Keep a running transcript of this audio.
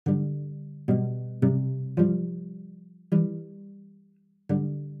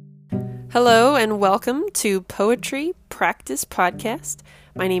Hello and welcome to Poetry Practice Podcast.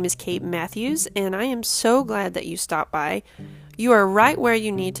 My name is Kate Matthews and I am so glad that you stopped by. You are right where you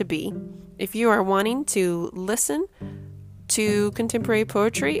need to be. If you are wanting to listen to contemporary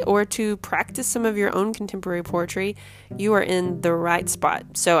poetry or to practice some of your own contemporary poetry, you are in the right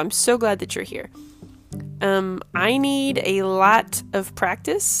spot. So I'm so glad that you're here. I need a lot of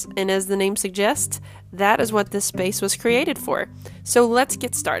practice, and as the name suggests, that is what this space was created for. So let's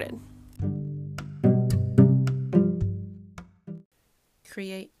get started.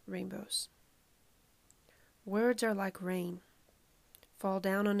 Create rainbows. Words are like rain, fall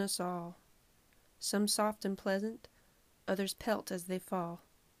down on us all. Some soft and pleasant, others pelt as they fall.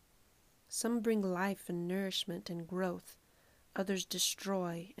 Some bring life and nourishment and growth, others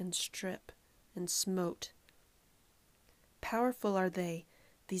destroy and strip and smote. Powerful are they,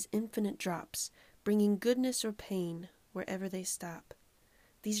 these infinite drops, bringing goodness or pain wherever they stop.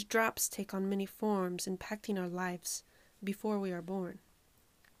 These drops take on many forms, impacting our lives before we are born.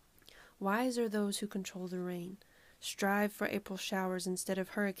 Wise are those who control the rain, strive for April showers instead of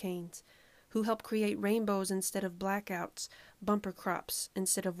hurricanes, who help create rainbows instead of blackouts, bumper crops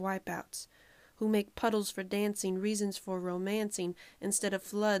instead of wipeouts, who make puddles for dancing, reasons for romancing, instead of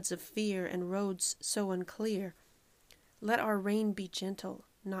floods of fear and roads so unclear. Let our rain be gentle,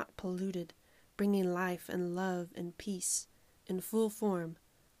 not polluted, bringing life and love and peace in full form,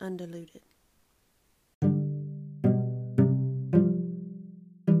 undiluted.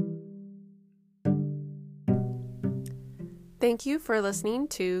 Thank you for listening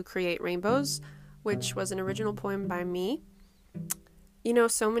to Create Rainbows, which was an original poem by me. You know,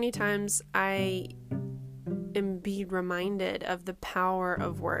 so many times I am being reminded of the power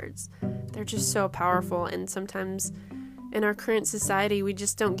of words. They're just so powerful, and sometimes in our current society, we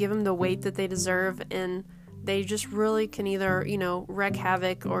just don't give them the weight that they deserve, and they just really can either, wreak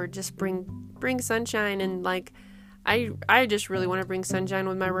havoc or just bring sunshine. And I just really want to bring sunshine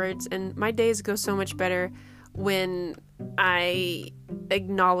with my words, and my days go so much better when I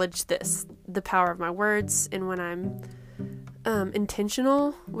acknowledge the power of my words, and when I'm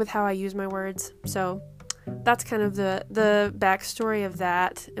intentional with how I use my words. So that's kind of the backstory of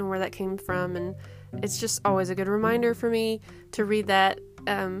that and where that came from, and it's just always a good reminder for me to read that,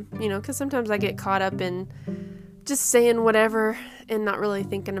 because sometimes I get caught up in just saying whatever and not really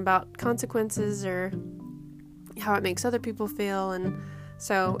thinking about consequences or how it makes other people feel, and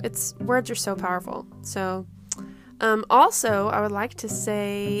so words are so powerful. So also, I would like to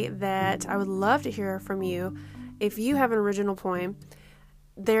say that I would love to hear from you. If you have an original poem,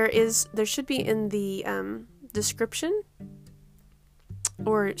 there should be in the description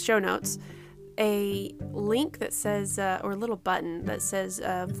or show notes a link that says, or a little button that says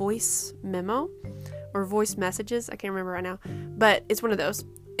voice memo or voice messages. I can't remember right now, but it's one of those.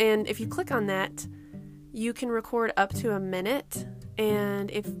 And if you click on that, you can record up to a minute. And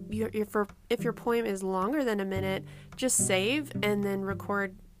if your poem is longer than a minute, just save and then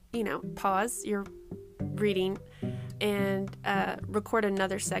record, pause your reading and record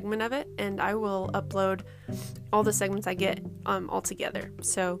another segment of it, and I will upload all the segments I get all together.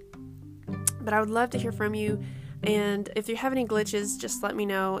 But I would love to hear from you, and if you have any glitches, just let me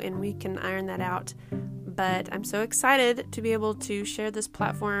know and we can iron that out. But I'm so excited to be able to share this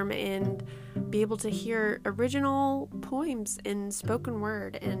platform and be able to hear original poems in spoken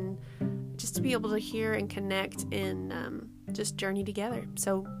word, and just to be able to hear and connect and just journey together.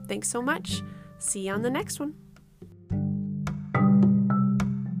 So thanks so much. See you on the next one.